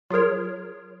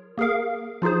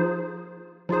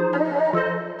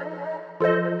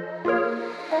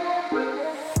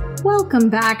Welcome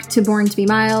back to Born to be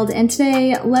Mild, and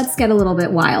today let's get a little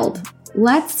bit wild.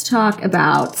 Let's talk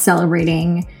about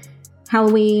celebrating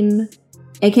Halloween,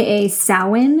 aka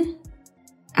Samhain,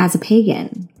 as a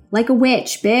pagan. Like a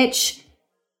witch, bitch.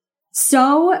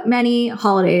 So many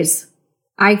holidays.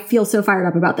 I feel so fired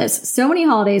up about this. So many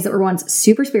holidays that were once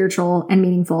super spiritual and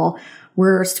meaningful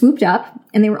were swooped up,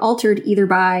 and they were altered either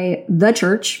by the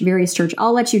church, various church,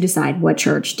 I'll let you decide what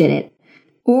church did it,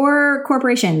 or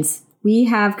corporations. We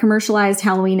have commercialized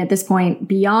Halloween at this point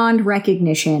beyond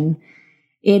recognition.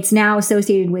 It's now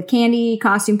associated with candy,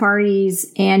 costume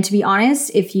parties, and to be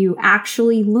honest, if you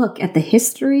actually look at the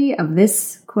history of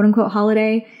this quote-unquote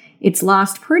holiday, it's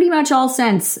lost pretty much all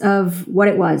sense of what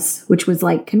it was, which was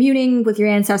like communing with your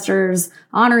ancestors,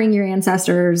 honoring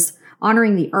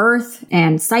the earth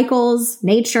and cycles,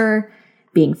 nature,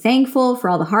 being thankful for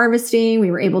all the harvesting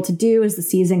we were able to do as the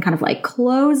season kind of like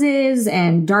closes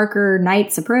and darker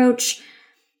nights approach.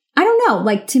 I don't know,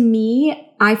 like to me,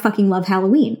 I fucking love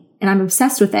Halloween and I'm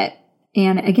obsessed with it.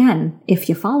 And again, if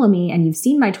you follow me and you've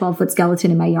seen my 12-foot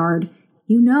skeleton in my yard,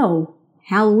 you know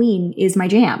Halloween is my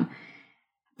jam.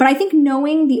 But I think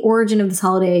knowing the origin of this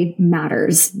holiday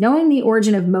matters. Knowing the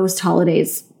origin of most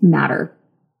holidays matter.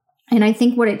 And I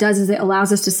think what it does is it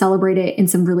allows us to celebrate it in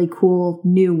some really cool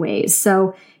new ways.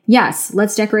 So yes,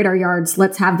 let's decorate our yards.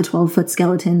 Let's have the 12-foot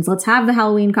skeletons. Let's have the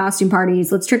Halloween costume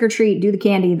parties. Let's trick or treat, do the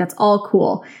candy. That's all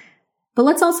cool. But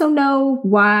let's also know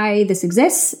why this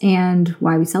exists and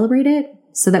why we celebrate it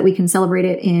so that we can celebrate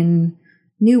it in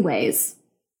new ways.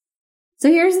 So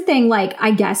here's the thing, like,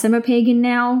 I guess I'm a pagan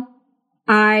now.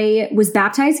 I was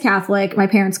baptized Catholic. My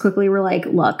parents quickly were like,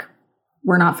 look,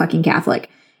 we're not fucking Catholic.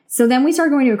 So then we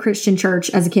started going to a Christian church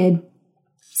as a kid.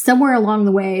 Somewhere along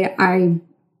the way,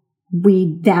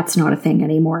 that's not a thing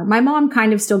anymore. My mom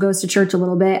kind of still goes to church a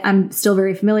little bit. I'm still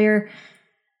very familiar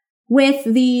with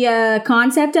the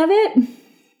concept of it.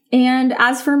 And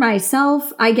as for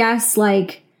myself, I guess,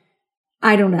 like,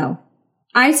 I don't know.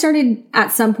 I started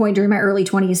at some point during my early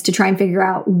 20s to try and figure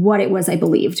out what it was I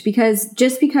believed. Because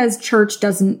just because church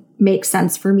doesn't make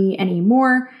sense for me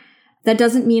anymore, that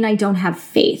doesn't mean I don't have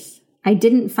faith. I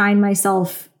didn't find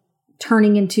myself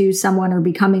turning into someone or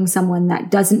becoming someone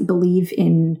that doesn't believe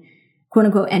in quote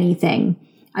unquote anything.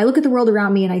 I look at the world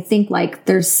around me and I think like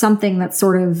there's something that's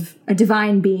sort of a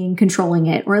divine being controlling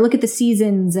it. Or I look at the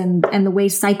seasons and the way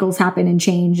cycles happen and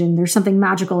change, and there's something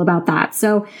magical about that.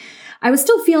 So I was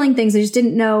still feeling things. I just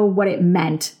didn't know what it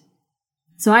meant.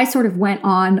 So I sort of went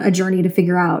on a journey to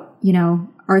figure out,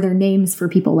 are there names for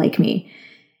people like me?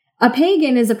 A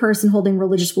pagan is a person holding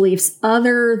religious beliefs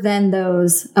other than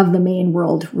those of the main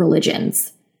world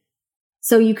religions.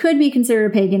 So you could be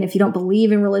considered a pagan if you don't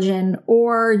believe in religion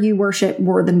or you worship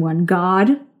more than one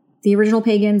god. The original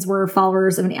pagans were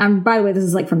followers of by the way, this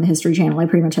is like from the History Channel. I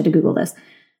pretty much had to Google this.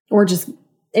 Or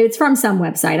it's from some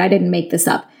website. I didn't make this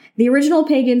up. The original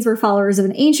pagans were followers of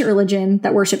an ancient religion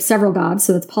that worshipped several gods,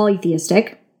 so it's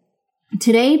polytheistic.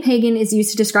 Today, pagan is used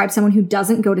to describe someone who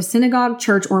doesn't go to synagogue,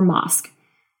 church, or mosque.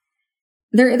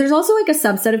 There's also like a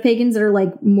subset of pagans that are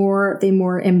like they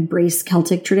more embrace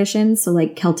Celtic traditions. So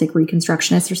like Celtic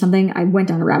Reconstructionists or something. I went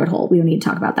down a rabbit hole. We don't need to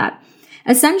talk about that.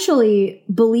 Essentially,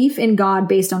 belief in God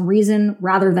based on reason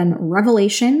rather than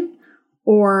revelation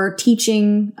or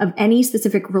teaching of any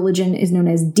specific religion is known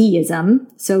as deism.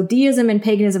 So deism and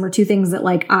paganism are two things that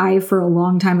like I, for a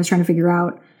long time, was trying to figure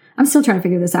out. I'm still trying to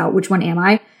figure this out. Which one am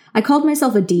I? I called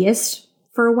myself a deist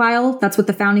for a while. That's what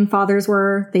the founding fathers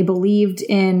were. They believed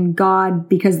in God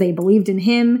because they believed in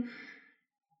him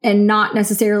and not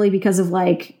necessarily because of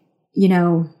like,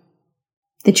 the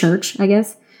church, I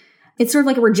guess. It's sort of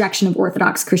like a rejection of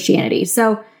Orthodox Christianity.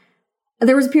 So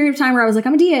there was a period of time where I was like,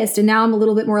 I'm a deist. And now I'm a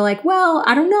little bit more like, well,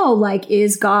 I don't know. Like,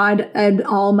 is God an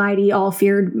almighty,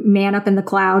 all-feared man up in the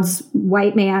clouds,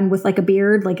 white man with like a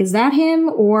beard? Like, is that him?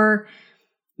 Or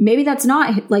maybe that's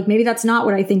not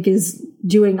what I think is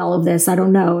doing all of this. I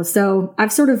don't know. So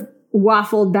I've sort of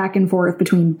waffled back and forth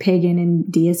between pagan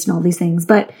and deist and all these things.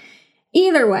 But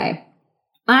either way,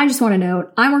 I just want to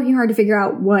note, I'm working hard to figure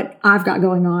out what I've got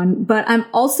going on, but I'm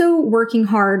also working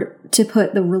hard to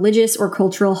put the religious or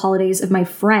cultural holidays of my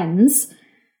friends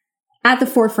at the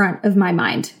forefront of my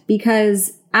mind.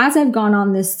 Because as I've gone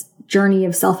on this journey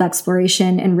of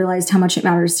self-exploration and realized how much it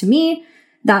matters to me,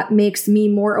 that makes me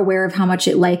more aware of how much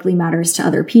it likely matters to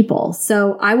other people.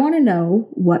 So I want to know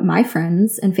what my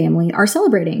friends and family are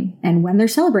celebrating and when they're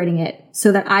celebrating it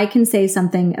so that I can say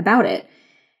something about it.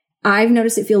 I've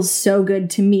noticed it feels so good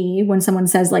to me when someone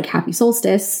says like happy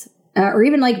solstice or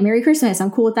even like Merry Christmas. I'm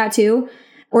cool with that too.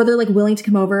 Or they're like willing to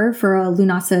come over for a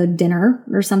Lunasa dinner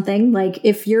or something. Like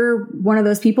if you're one of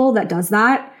those people that does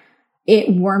that, it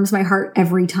warms my heart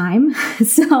every time.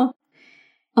 So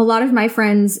a lot of my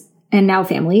friends and now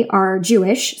family are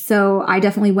Jewish. So I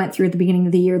definitely went through at the beginning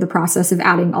of the year the process of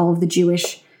adding all of the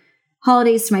Jewish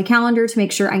holidays to my calendar to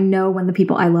make sure I know when the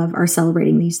people I love are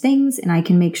celebrating these things, and I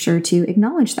can make sure to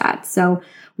acknowledge that. So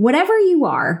whatever you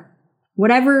are,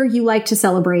 whatever you like to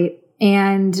celebrate,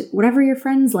 and whatever your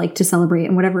friends like to celebrate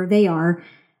and whatever they are,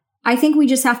 I think we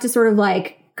just have to sort of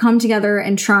like come together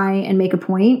and try and make a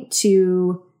point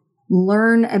to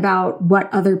learn about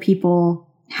what other people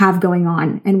have going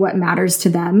on and what matters to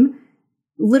them.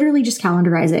 Literally just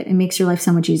calendarize it. It makes your life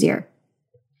so much easier.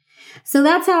 So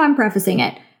that's how I'm prefacing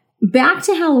it. Back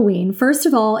to Halloween. First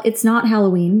of all, it's not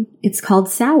Halloween. It's called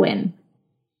Samhain.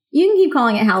 You can keep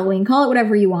calling it Halloween, call it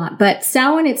whatever you want, but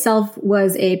Samhain itself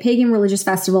was a pagan religious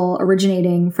festival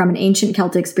originating from an ancient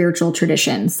Celtic spiritual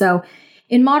tradition. So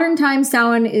in modern times,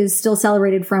 Samhain is still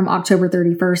celebrated from October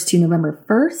 31st to November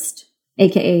 1st,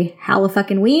 aka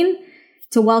Halloween,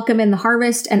 to welcome in the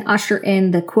harvest and usher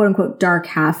in the quote unquote dark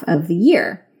half of the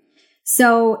year.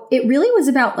 So it really was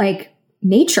about like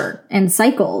nature and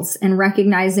cycles and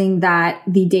recognizing that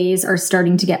the days are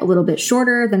starting to get a little bit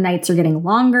shorter. The nights are getting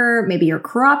longer. Maybe your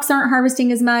crops aren't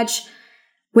harvesting as much,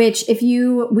 which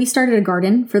we started a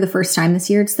garden for the first time this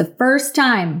year. It's the first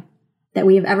time that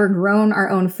we have ever grown our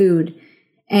own food.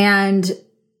 And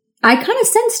I kind of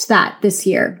sensed that this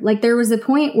year. Like there was a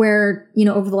point where,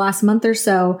 over the last month or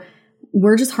so,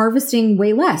 we're just harvesting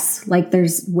way less. Like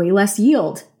there's way less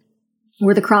yield,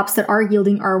 or the crops that are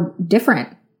yielding are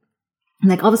different.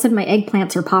 Like all of a sudden my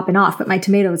eggplants are popping off, but my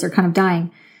tomatoes are kind of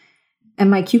dying. And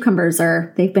my cucumbers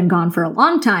they've been gone for a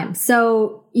long time.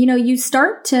 So, you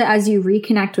start to, as you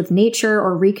reconnect with nature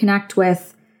or reconnect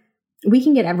with, we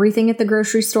can get everything at the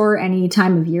grocery store any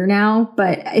time of year now.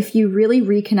 But if you really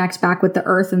reconnect back with the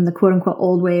earth and the quote unquote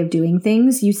old way of doing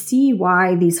things, you see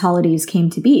why these holidays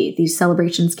came to be. These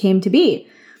celebrations came to be.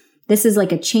 This is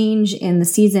like a change in the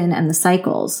season and the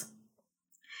cycles.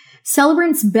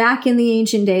 Celebrants back in the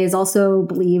ancient days also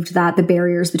believed that the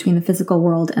barriers between the physical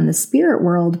world and the spirit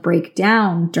world break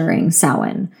down during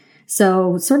Samhain.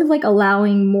 So sort of like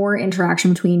allowing more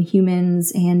interaction between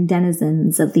humans and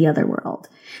denizens of the other world.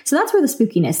 So that's where the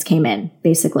spookiness came in,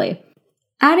 basically.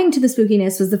 Adding to the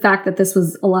spookiness was the fact that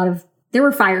there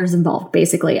were fires involved,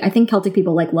 basically. I think Celtic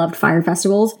people loved fire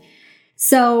festivals.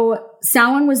 So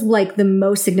Samhain was the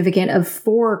most significant of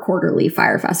 4 quarterly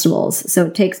fire festivals. So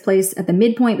it takes place at the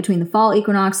midpoint between the fall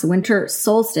equinox, the winter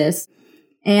solstice.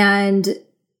 And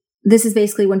this is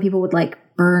basically when people would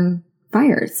burn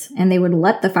fires, and they would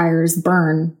let the fires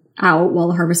burn out while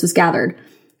the harvest was gathered.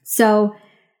 So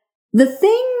the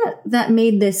thing that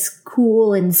made this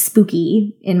cool and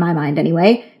spooky, in my mind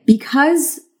anyway,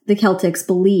 because the Celtics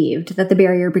believed that the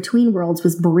barrier between worlds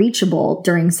was breachable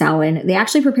during Samhain, they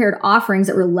actually prepared offerings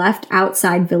that were left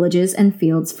outside villages and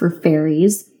fields for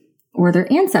fairies or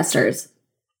their ancestors.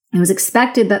 It was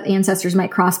expected that ancestors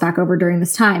might cross back over during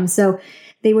this time, so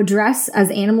they would dress as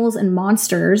animals and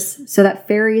monsters so that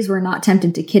fairies were not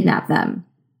tempted to kidnap them,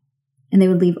 and they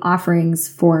would leave offerings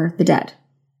for the dead.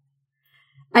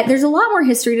 There's a lot more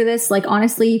history to this.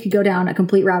 Honestly, you could go down a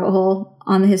complete rabbit hole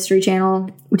on the History Channel,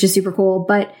 which is super cool.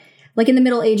 But in the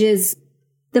Middle Ages,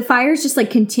 the fires just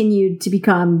continued to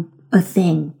become a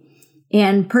thing.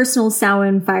 And personal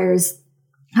Samhain fires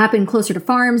happened closer to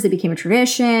farms. They became a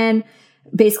tradition,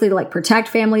 basically to protect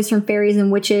families from fairies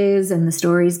and witches. And the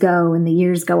stories go and the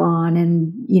years go on.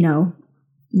 And,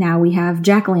 now we have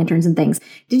jack-o'-lanterns and things.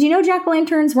 Did you know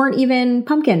jack-o'-lanterns weren't even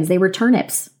pumpkins? They were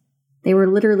turnips. They were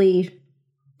literally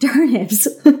turnips.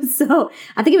 So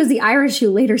I think it was the Irish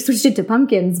who later switched it to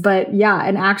pumpkins. But yeah,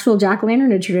 an actual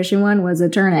jack-o'-lantern, a tradition one, was a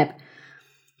turnip.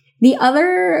 The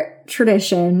other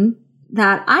tradition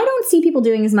that I don't see people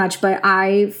doing as much, but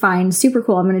I find super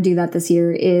cool, I'm going to do that this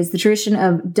year, is the tradition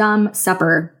of dumb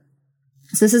supper.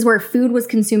 So this is where food was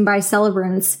consumed by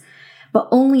celebrants, but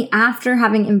only after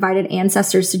having invited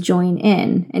ancestors to join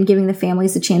in and giving the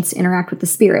families a chance to interact with the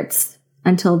spirits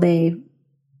until they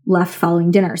left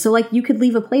following dinner. So you could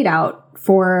leave a plate out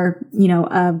for,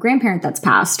 a grandparent that's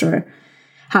passed, or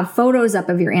have photos up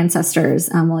of your ancestors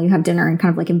while you have dinner and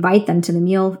kind of invite them to the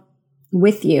meal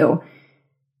with you.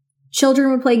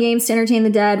 Children would play games to entertain the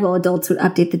dead, while adults would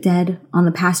update the dead on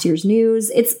the past year's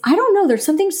news. I don't know, there's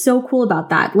something so cool about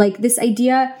that. This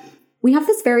idea, we have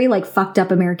this very fucked up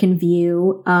American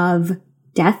view of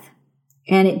death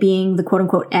and it being the quote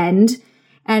unquote end.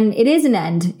 And it is an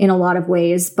end in a lot of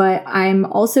ways, but I'm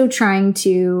also trying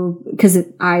to, because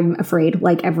I'm afraid,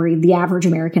 the average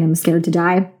American, I'm scared to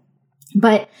die.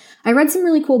 But I read some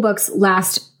really cool books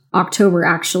last October,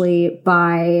 actually,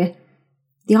 by,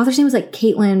 the author's name was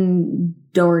Caitlin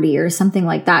Doherty or something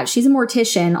like that. She's a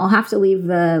mortician. I'll have to leave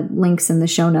the links in the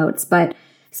show notes, but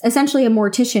essentially a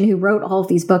mortician who wrote all of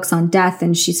these books on death.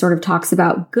 And she sort of talks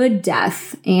about good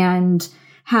death and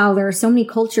how there are so many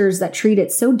cultures that treat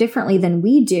it so differently than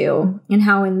we do, and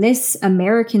how in this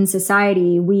American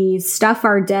society, we stuff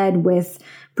our dead with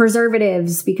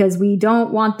preservatives because we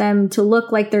don't want them to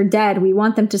look like they're dead. We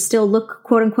want them to still look,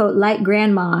 quote unquote, like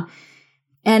grandma,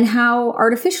 and how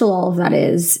artificial all of that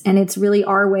is. And it's really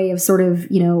our way of sort of,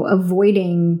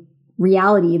 avoiding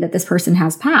reality that this person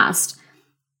has passed.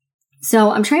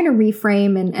 So I'm trying to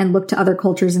reframe and look to other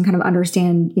cultures and kind of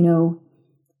understand,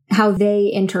 how they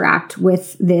interact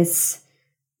with this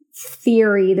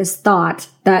theory, this thought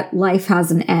that life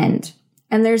has an end.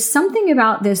 And there's something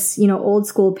about this, old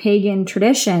school pagan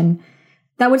tradition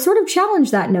that would sort of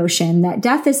challenge that notion that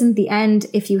death isn't the end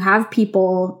if you have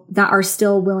people that are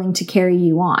still willing to carry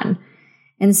you on.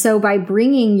 And so by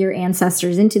bringing your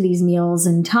ancestors into these meals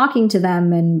and talking to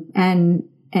them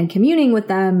and communing with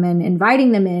them and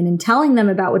inviting them in and telling them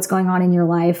about what's going on in your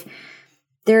life,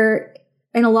 they're,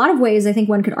 in a lot of ways, I think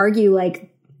one could argue,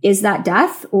 like, is that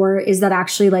death or is that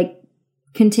actually like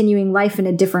continuing life in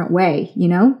a different way,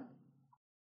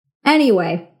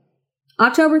 Anyway,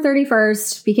 October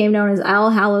 31st became known as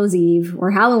All Hallows Eve or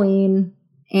Halloween,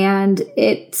 and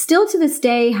it still to this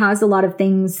day has a lot of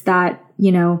things that,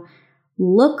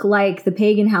 look like the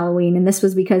pagan Halloween. And this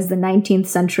was because the 19th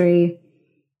century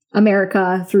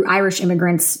America, through Irish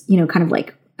immigrants, kind of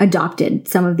like adopted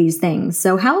some of these things.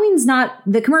 So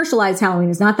the commercialized Halloween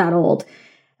is not that old.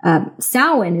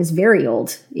 Samhain is very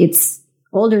old. It's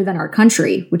older than our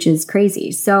country, which is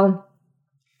crazy. So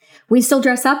we still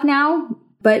dress up now,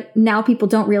 but now people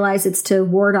don't realize it's to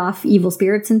ward off evil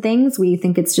spirits and things. We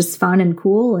think it's just fun and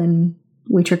cool, and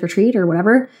we trick or treat or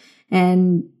whatever.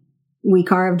 And we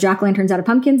carve jack-o'-lanterns out of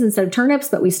pumpkins instead of turnips,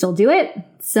 but we still do it.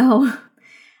 So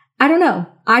I don't know.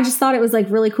 I just thought it was like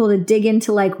really cool to dig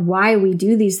into like why we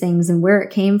do these things and where it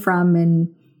came from,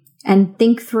 and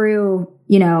think through,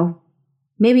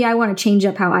 maybe I want to change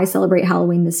up how I celebrate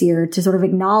Halloween this year to sort of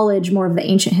acknowledge more of the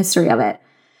ancient history of it.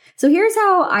 So here's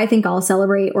how I think I'll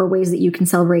celebrate, or ways that you can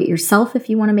celebrate yourself if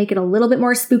you want to make it a little bit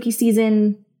more spooky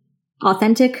season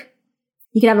authentic.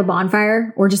 You could have a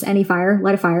bonfire or just any fire,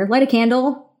 light a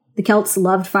candle. The Celts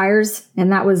loved fires,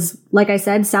 and that was, like I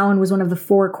said, Samhain was one of the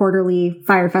 4 quarterly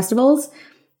fire festivals.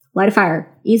 Light a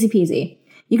fire. Easy peasy.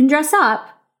 You can dress up,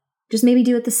 just maybe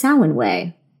do it the Samhain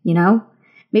way,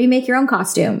 Maybe make your own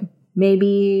costume.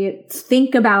 Maybe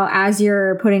think about, as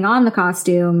you're putting on the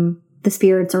costume, the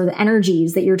spirits or the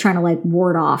energies that you're trying to like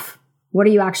ward off. What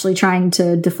are you actually trying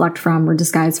to deflect from or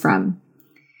disguise from?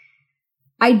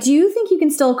 I do think you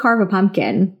can still carve a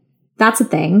pumpkin. That's a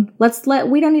thing.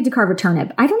 We don't need to carve a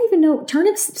turnip. I don't even know.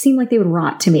 Turnips seem like they would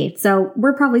rot to me. So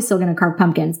we're probably still going to carve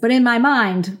pumpkins. But in my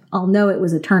mind, I'll know it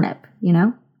was a turnip,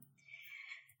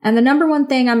 And the number one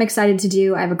thing I'm excited to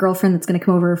do, I have a girlfriend that's going to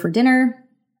come over for dinner.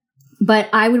 But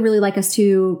I would really like us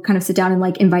to kind of sit down and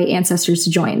like invite ancestors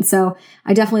to join. So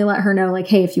I definitely let her know, like,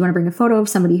 hey, if you want to bring a photo of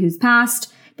somebody who's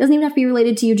passed, doesn't even have to be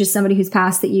related to you, just somebody who's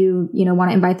passed that you want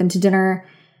to invite them to dinner.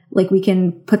 Like, we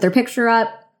can put their picture up.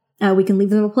 We can leave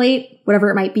them a plate,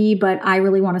 whatever it might be. But I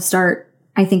really want to start,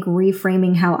 I think,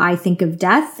 reframing how I think of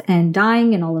death and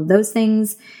dying and all of those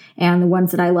things, and the ones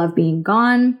that I love being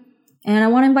gone. And I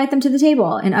want to invite them to the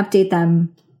table and update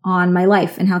them on my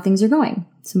life and how things are going.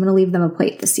 So I'm going to leave them a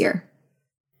plate this year.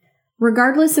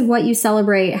 Regardless of what you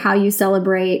celebrate, how you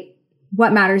celebrate,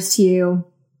 what matters to you,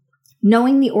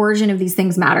 knowing the origin of these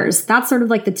things matters. That's sort of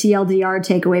like the TLDR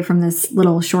takeaway from this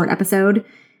little short episode.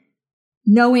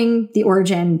 Knowing the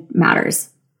origin matters.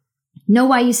 Know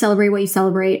why you celebrate what you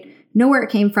celebrate. Know where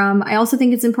it came from. I also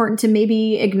think it's important to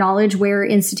maybe acknowledge where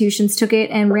institutions took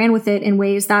it and ran with it in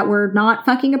ways that were not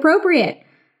fucking appropriate.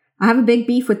 I have a big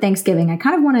beef with Thanksgiving. I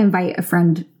kind of want to invite a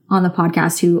friend on the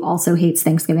podcast who also hates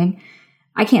Thanksgiving.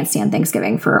 I can't stand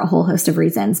Thanksgiving for a whole host of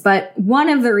reasons, but one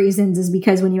of the reasons is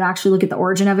because when you actually look at the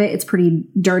origin of it, it's pretty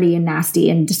dirty and nasty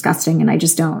and disgusting, and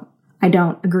I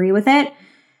don't agree with it.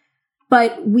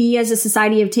 But we as a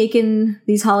society have taken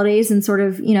these holidays and sort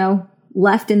of,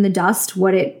 left in the dust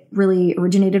what it really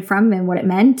originated from and what it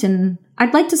meant. And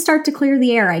I'd like to start to clear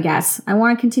the air, I guess. I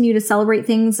want to continue to celebrate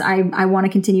things. I want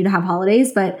to continue to have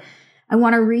holidays, but I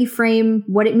want to reframe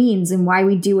what it means and why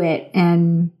we do it.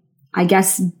 And I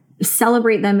guess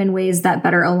celebrate them in ways that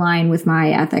better align with my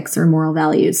ethics or moral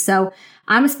values. So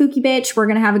I'm a spooky bitch. We're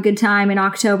going to have a good time in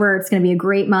October. It's going to be a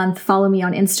great month. Follow me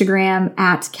on Instagram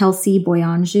at Kelsey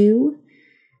Boyanju.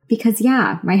 Because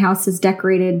my house is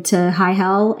decorated to high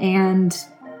hell, and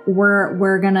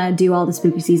we're going to do all the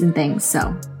spooky season things.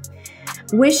 So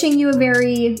wishing you a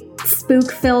very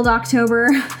spook-filled October.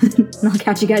 And I'll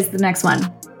catch you guys the next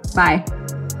one. Bye.